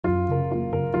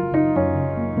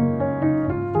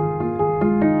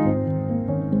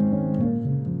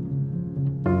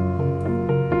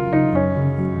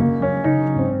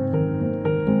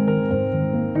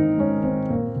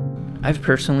I've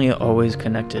personally always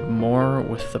connected more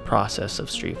with the process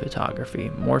of street photography,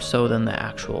 more so than the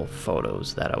actual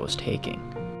photos that I was taking.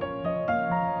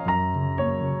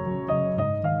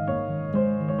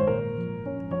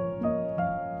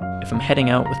 If I'm heading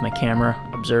out with my camera,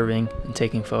 observing and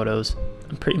taking photos,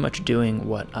 I'm pretty much doing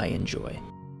what I enjoy.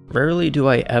 Rarely do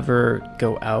I ever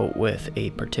go out with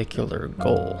a particular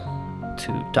goal,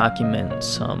 to document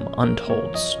some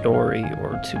untold story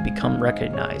or to become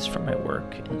recognized for my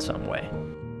work in some way.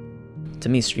 To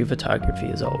me, street photography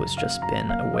has always just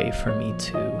been a way for me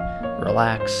to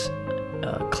relax,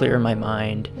 clear my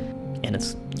mind, and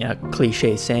it's a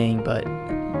cliche saying, but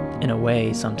in a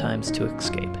way sometimes to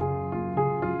escape.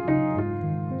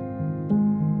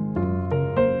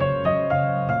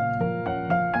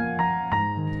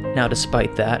 Now,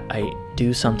 despite that, I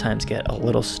do sometimes get a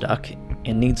little stuck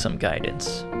and need some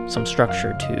guidance, some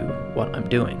structure to what I'm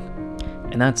doing.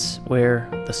 And that's where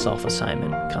the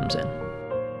self-assignment comes in.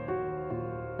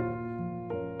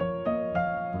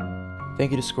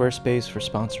 Thank you to Squarespace for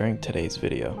sponsoring today's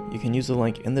video. You can use the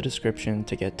link in the description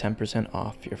to get 10%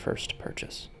 off your first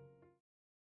purchase.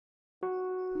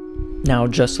 Now,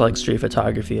 just like street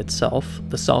photography itself,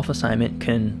 the self-assignment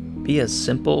can be as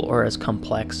simple or as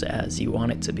complex as you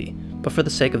want it to be. But for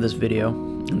the sake of this video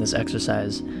and this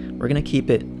exercise, we're going to keep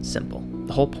it simple.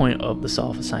 The whole point of the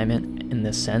self-assignment in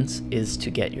this sense is to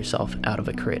get yourself out of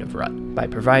a creative rut by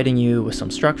providing you with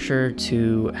some structure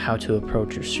to how to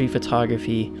approach your street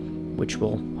photography, which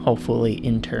will hopefully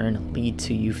in turn lead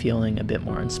to you feeling a bit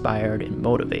more inspired and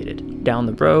motivated. Down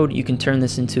the road, you can turn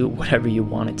this into whatever you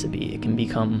want it to be. It can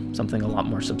become something a lot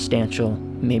more substantial,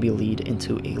 maybe lead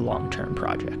into a long-term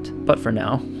project. But for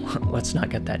now, let's not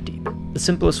get that deep. The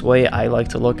simplest way I like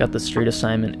to look at the street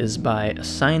assignment is by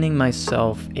assigning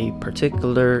myself a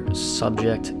particular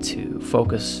subject to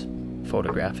focus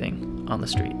photographing on the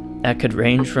street. That could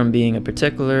range from being a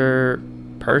particular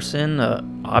person,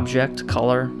 an object,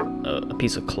 color, a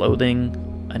piece of clothing,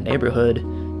 a neighborhood,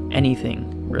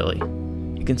 anything really.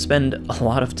 You can spend a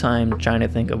lot of time trying to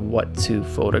think of what to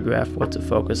photograph, what to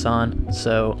focus on,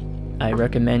 so I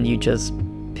recommend you just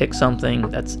pick something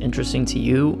that's interesting to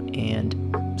you and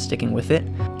sticking with it.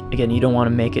 Again, you don't want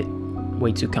to make it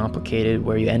way too complicated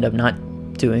where you end up not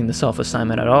doing the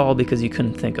self-assignment at all because you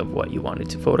couldn't think of what you wanted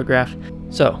to photograph.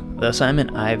 So, the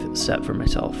assignment I've set for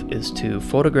myself is to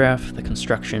photograph the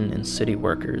construction and city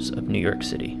workers of New York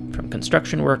City. From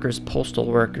construction workers, postal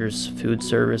workers, food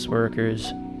service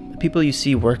workers, the people you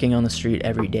see working on the street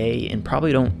every day and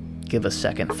probably don't give a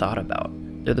second thought about.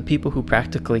 They're the people who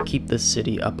practically keep this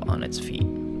city up on its feet.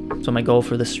 So my goal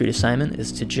for this street assignment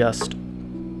is to just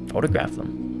photograph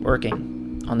them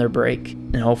working on their break,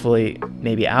 and hopefully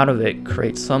maybe out of it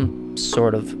create some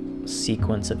sort of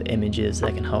sequence of images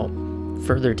that can help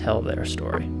further tell their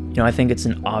story. You know, I think it's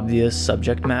an obvious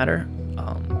subject matter,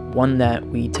 one that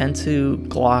we tend to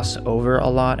gloss over a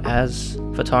lot as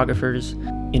photographers.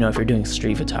 You know, if you're doing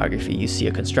street photography, you see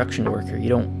a construction worker, you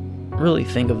don't really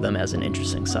think of them as an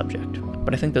interesting subject.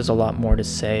 But I think there's a lot more to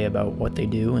say about what they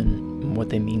do and what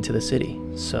they mean to the city.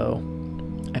 So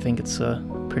I think it's a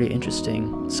pretty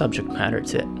interesting subject matter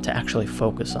to actually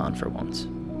focus on for once.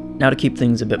 Now, to keep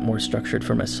things a bit more structured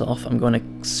for myself, I'm going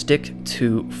to stick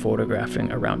to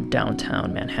photographing around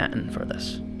downtown Manhattan for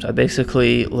this. So I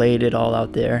basically laid it all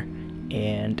out there,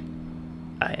 and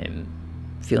I'm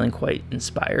feeling quite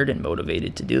inspired and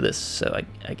motivated to do this, so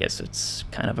I guess it's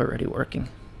kind of already working.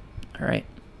 All right,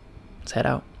 let's head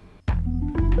out.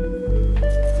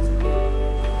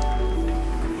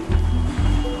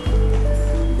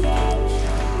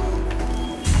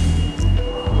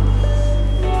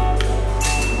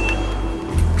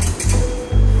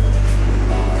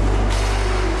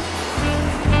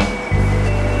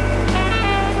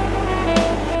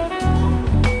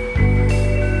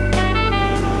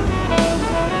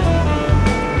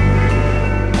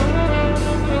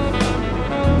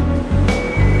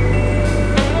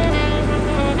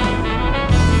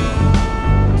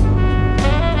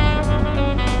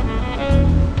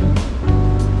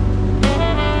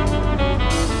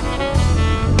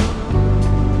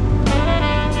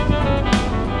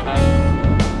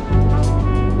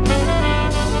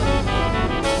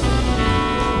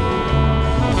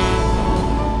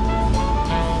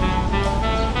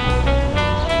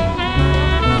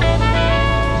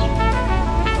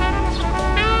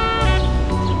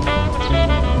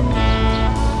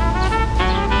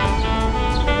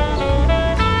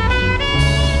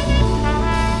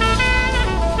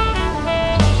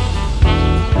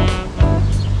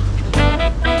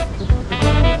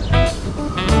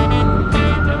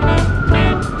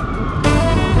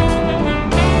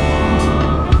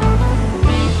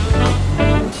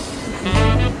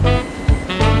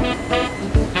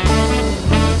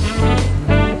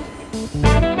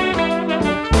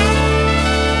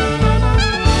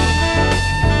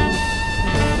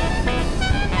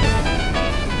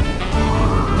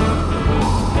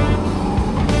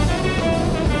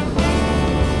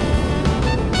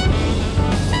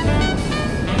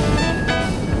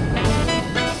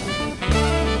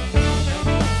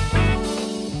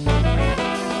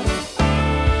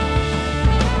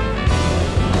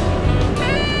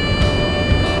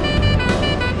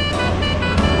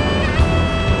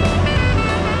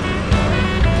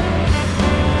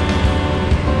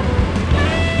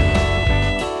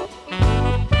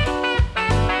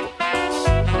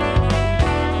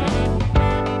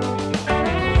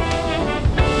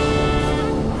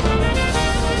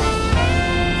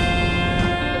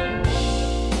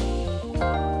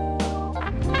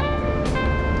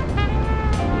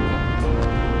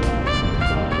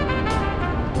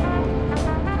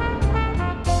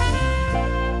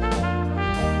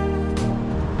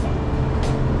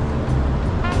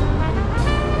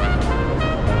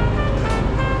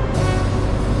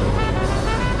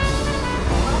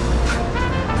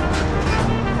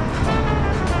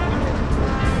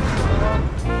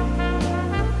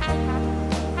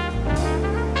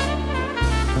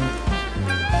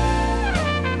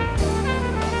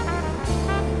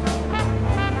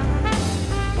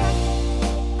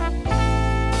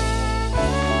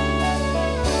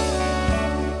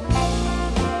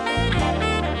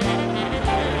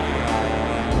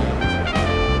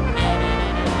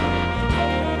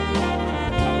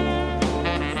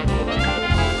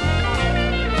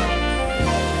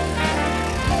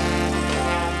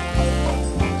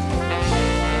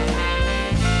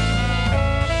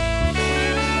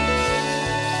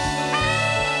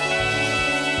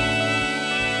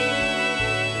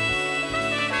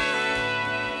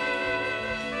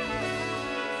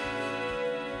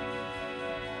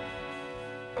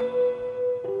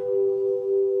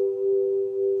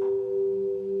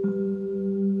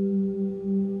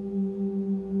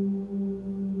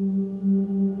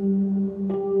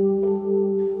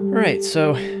 Alright,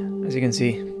 so as you can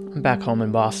see, I'm back home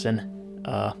in Boston.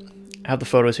 I have the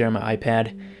photos here on my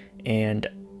iPad, and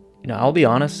I'll be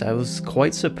honest, I was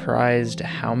quite surprised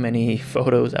how many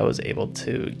photos I was able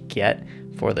to get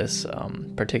for this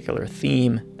particular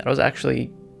theme that I was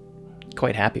actually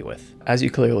quite happy with. As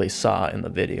you clearly saw in the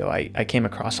video, I came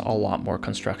across a lot more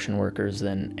construction workers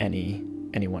than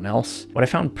anyone else. What I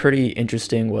found pretty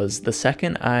interesting was the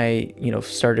second I,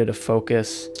 started to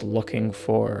focus looking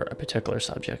for a particular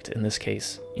subject, in this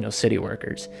case, city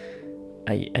workers,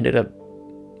 I ended up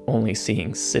only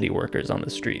seeing city workers on the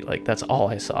street. Like, that's all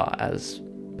I saw as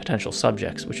potential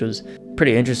subjects, which was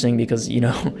pretty interesting because,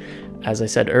 as I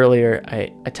said earlier,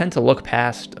 I tend to look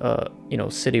past,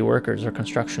 city workers or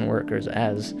construction workers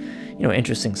as,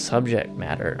 interesting subject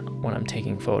matter when I'm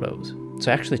taking photos.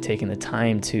 So actually taking the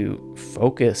time to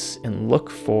focus and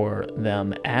look for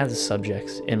them as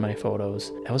subjects in my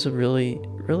photos, that was a really,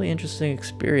 really interesting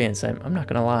experience, I'm not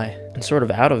gonna lie. And sort of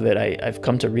out of it, I've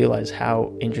come to realize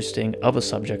how interesting of a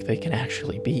subject they can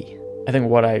actually be. I think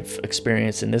what I've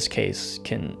experienced in this case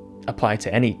can apply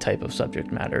to any type of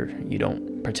subject matter you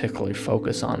don't particularly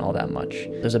focus on all that much.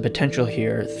 There's a potential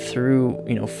here through,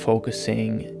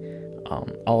 focusing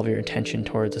all of your attention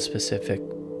towards a specific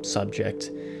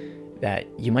subject that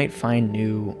you might find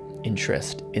new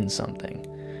interest in something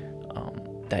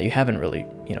that you haven't really,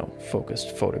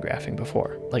 focused photographing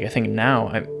before. Like, I think now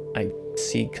I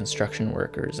see construction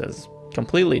workers as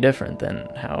completely different than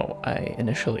how I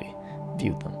initially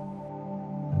viewed them.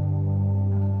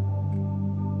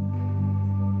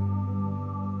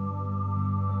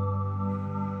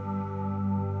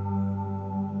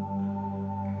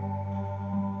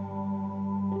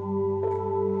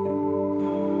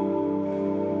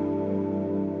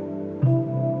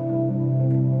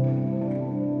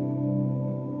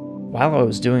 While I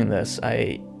was doing this,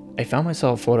 I found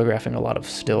myself photographing a lot of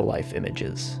still life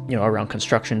images, around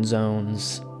construction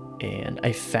zones, and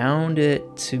I found it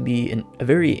to be a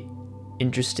very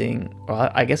interesting, well,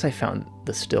 I guess I found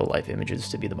the still life images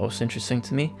to be the most interesting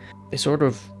to me. They sort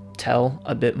of tell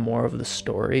a bit more of the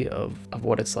story of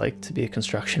what it's like to be a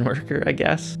construction worker, I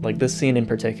guess. Like this scene in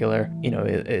particular,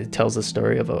 it tells the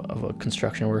story of a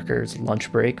construction worker's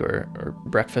lunch break or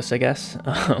breakfast, I guess.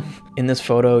 In this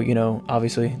photo,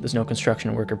 obviously there's no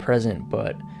construction worker present,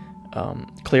 but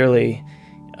clearly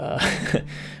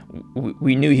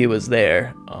we knew he was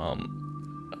there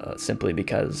simply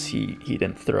because he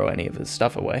didn't throw any of his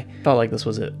stuff away. Felt like this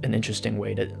was an interesting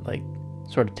way to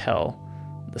sort of tell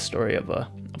the story of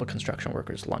a construction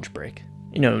worker's lunch break.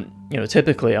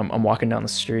 Typically I'm walking down the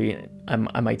street,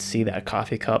 I might see that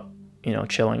coffee cup,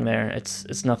 chilling there.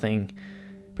 It's nothing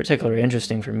particularly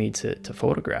interesting for me to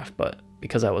photograph, but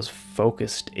because I was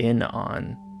focused in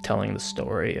on telling the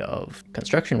story of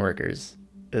construction workers,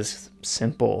 this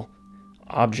simple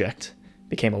object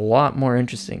became a lot more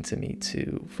interesting to me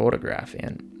to photograph,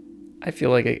 and I feel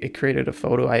like it created a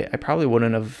photo I probably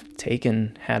wouldn't have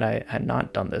taken had I had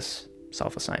not done this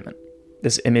self-assignment.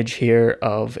 This image here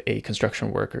of a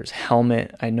construction worker's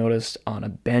helmet I noticed on a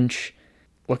bench.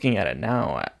 Looking at it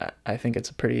now, I think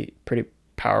it's a pretty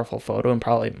powerful photo, and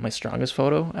probably my strongest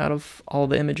photo out of all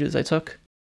the images I took.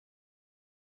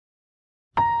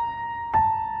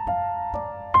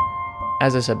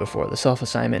 As I said before, the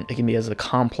self-assignment, it can be as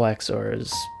complex or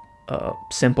as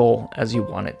simple as you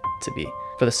want it to be.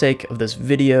 For the sake of this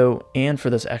video and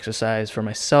for this exercise for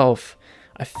myself,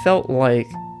 I felt like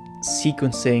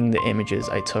sequencing the images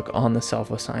I took on the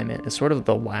self-assignment is sort of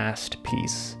the last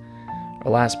piece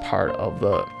or last part of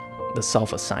the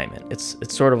self-assignment. It's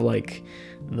sort of like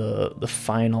the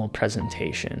final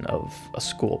presentation of a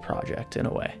school project in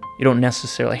a way. You don't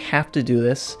necessarily have to do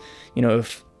this.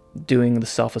 If doing the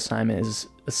self-assignment is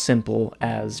as simple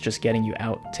as just getting you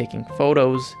out taking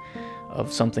photos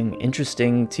of something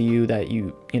interesting to you that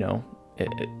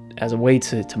as a way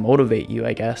to motivate you,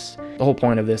 I guess. The whole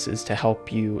point of this is to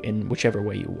help you in whichever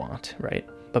way you want, right?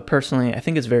 But personally, I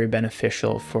think it's very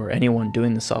beneficial for anyone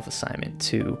doing the self-assignment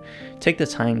to take the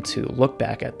time to look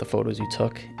back at the photos you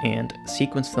took and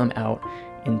sequence them out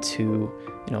into,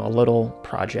 a little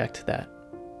project that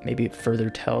maybe further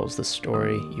tells the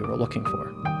story you were looking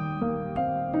for.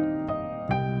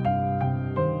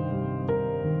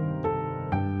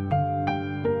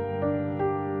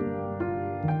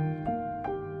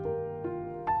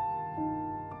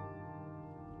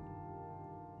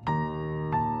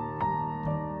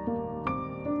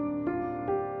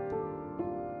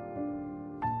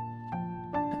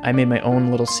 I made my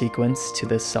own little sequence to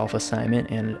this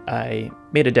self-assignment, and I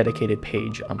made a dedicated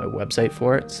page on my website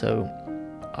for it, so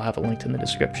I'll have a link in the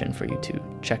description for you to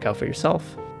check out for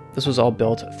yourself. This was all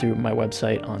built through my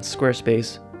website on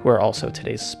Squarespace, who are also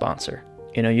today's sponsor.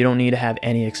 You know, you don't need to have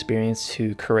any experience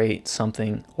to create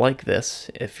something like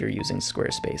this if you're using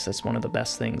Squarespace. That's one of the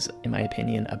best things, in my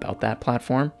opinion, about that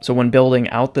platform. So when building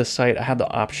out this site, I had the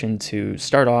option to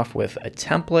start off with a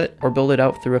template or build it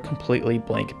out through a completely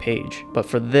blank page. But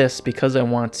for this, because I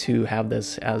want to have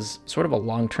this as sort of a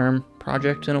long-term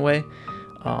project in a way,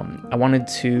 I wanted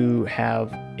to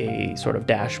have a sort of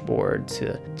dashboard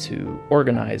to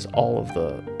organize all of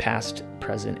the past,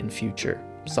 present, and future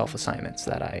self-assignments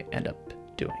that I end up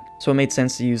doing. So it made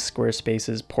sense to use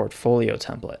Squarespace's portfolio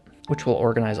template, which will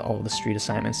organize all of the street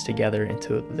assignments together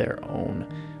into their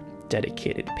own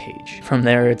dedicated page. From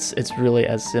there, it's really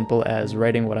as simple as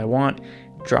writing what I want,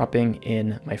 dropping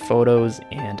in my photos,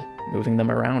 and moving them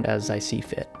around as I see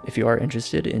fit. If you are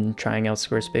interested in trying out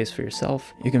Squarespace for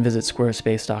yourself, you can visit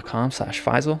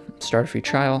squarespace.com/Faisal, start a free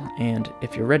trial, and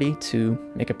if you're ready to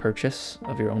make a purchase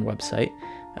of your own website,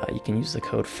 you can use the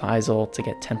code Faisal to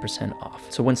get 10%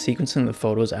 off. So when sequencing the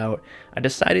photos out, I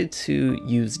decided to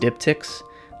use diptychs.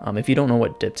 If you don't know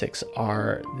what diptychs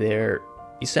are, they're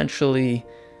essentially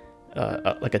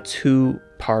like a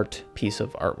two-part piece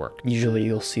of artwork. Usually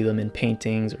you'll see them in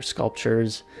paintings or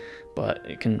sculptures, but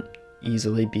it can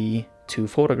easily be two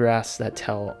photographs that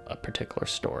tell a particular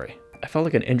story. I felt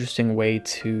like an interesting way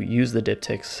to use the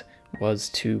diptychs was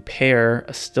to pair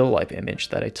a still life image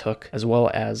that I took, as well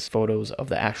as photos of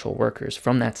the actual workers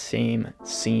from that same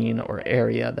scene or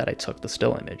area that I took the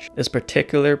still image. This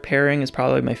particular pairing is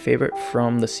probably my favorite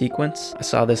from the sequence. I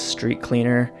saw this street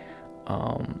cleaner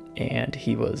and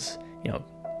he was, you know,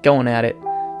 going at it,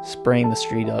 spraying the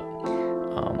street up,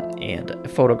 and I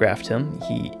photographed him.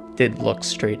 He did look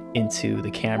straight into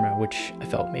the camera, which I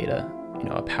felt made a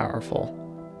powerful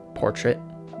portrait.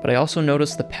 But I also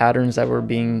noticed the patterns that were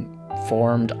being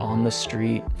formed on the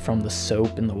street from the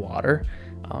soap in the water.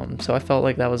 So I felt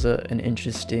like that was an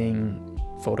interesting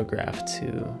photograph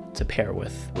to pair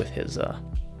with his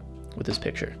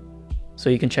picture. So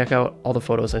you can check out all the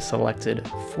photos I selected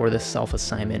for this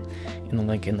self-assignment in the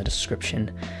link in the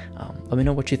description. Let me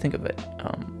know what you think of it.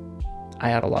 I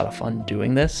had a lot of fun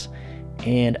doing this,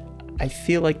 and I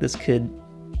feel like this could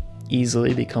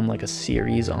easily become like a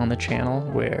series on the channel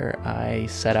where I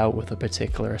set out with a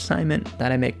particular assignment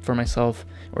that I make for myself,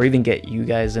 or even get you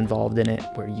guys involved in it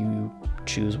where you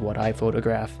choose what I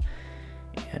photograph,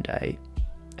 and I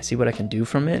see what I can do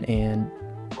from it and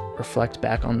reflect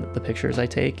back on the pictures I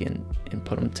take and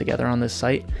put them together on this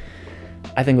site.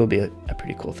 I think it would be a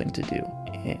pretty cool thing to do,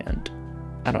 and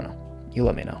I don't know, you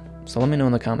let me know. So let me know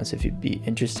in the comments if you'd be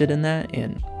interested in that,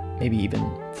 and maybe even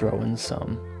throw in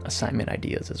some assignment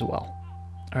ideas as well.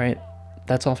 All right,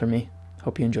 that's all for me.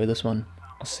 Hope you enjoyed this one.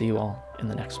 I'll see you all in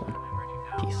the next one.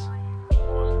 Peace.